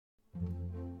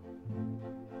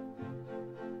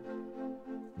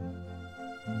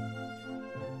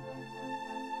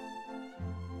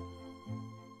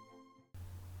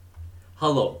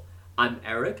Hello, I'm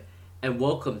Eric, and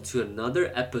welcome to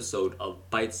another episode of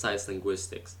Bite Size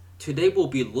Linguistics. Today we'll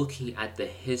be looking at the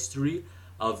history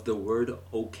of the word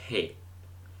okay.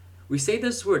 We say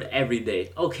this word every day.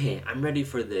 Okay, I'm ready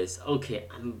for this. Okay,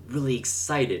 I'm really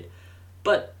excited.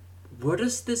 But where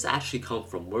does this actually come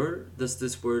from? Where does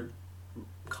this word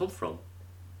come from?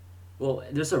 Well,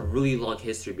 there's a really long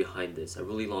history behind this, a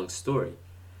really long story.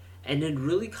 And it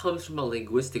really comes from a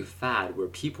linguistic fad where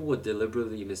people would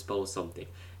deliberately misspell something,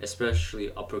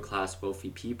 especially upper class wealthy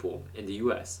people in the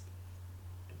US.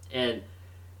 And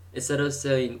instead of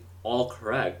saying all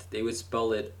correct, they would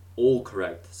spell it all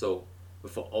correct. So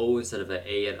with an O instead of an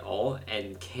A at all,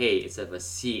 and K instead of a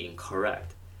C in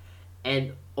correct.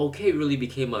 And OK really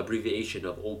became an abbreviation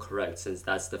of all correct since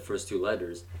that's the first two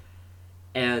letters.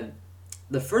 And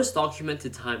the first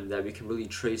documented time that we can really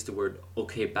trace the word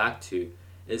okay back to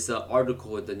is an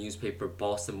article in the newspaper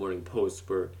Boston Morning Post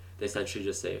where they essentially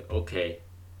just say okay.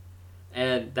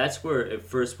 And that's where it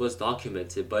first was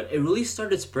documented, but it really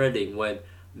started spreading when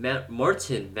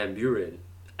Martin Van Buren,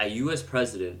 a US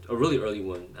president, a really early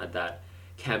one at that,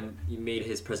 he made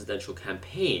his presidential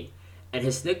campaign, and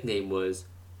his nickname was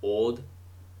Old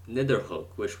Nitherhook,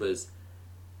 which was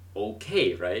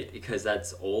okay, right? Because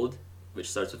that's old, which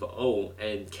starts with an O,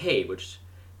 and K, which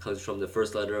comes from the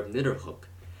first letter of Nitterhook.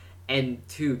 And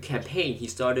to campaign, he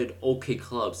started OK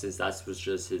Club since that was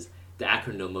just the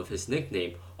acronym of his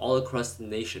nickname all across the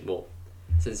nation. Well,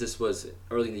 since this was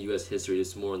early in the U.S. history,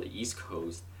 it's more on the East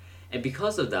Coast, and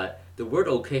because of that, the word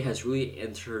OK has really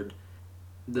entered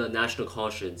the national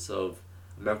conscience of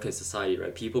American society.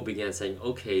 Right, people began saying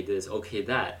OK this, OK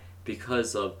that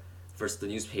because of first the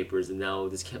newspapers and now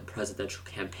this presidential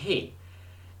campaign.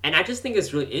 And I just think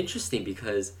it's really interesting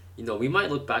because we might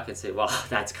look back and say, "Wow,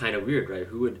 that's kind of weird, right?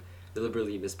 Who would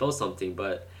deliberately misspell something?"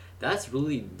 But that's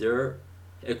really their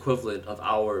equivalent of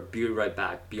our "be right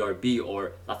back" (BRB)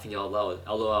 or laughing out loud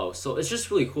 (LOL). So it's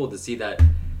just really cool to see that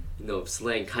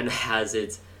slang kind of has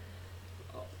its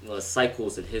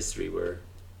cycles in history where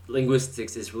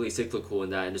linguistics is really cyclical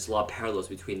in that, and there's a lot of parallels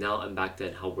between now and back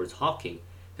then how we're talking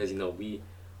because we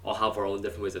all have our own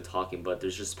different ways of talking, but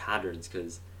there's just patterns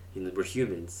because we're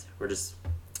humans.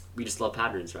 We just love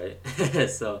patterns, right?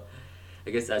 So I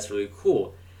guess that's really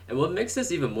cool. And what makes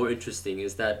this even more interesting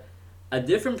is that a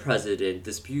different president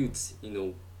disputes,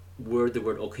 where the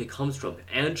word okay comes from.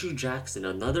 Andrew Jackson,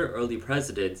 another early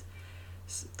president,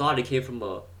 thought it came from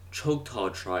a Choctaw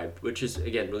tribe, which is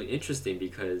again really interesting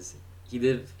because he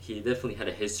definitely had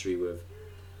a history with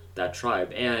that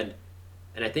tribe. And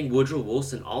I think Woodrow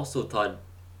Wilson also thought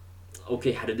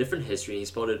okay had a different history, and he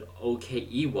spelled it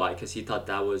OKEY because he thought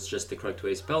that was just the correct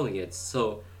way of spelling it.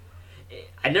 So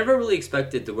I never really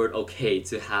expected the word okay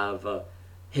to have a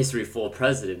history full of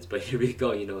presidents, but here we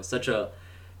go. Such a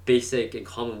basic and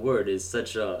common word is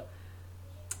such I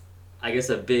guess,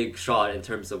 a big shot in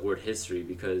terms of word history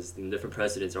because the different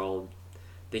presidents are all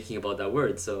thinking about that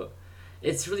word. So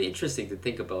it's really interesting to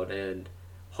think about, and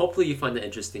hopefully you find that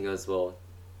interesting as well.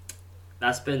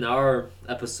 That's been our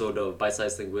episode of Bite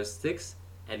Size Linguistics,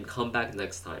 and come back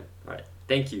next time. All right,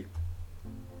 thank you.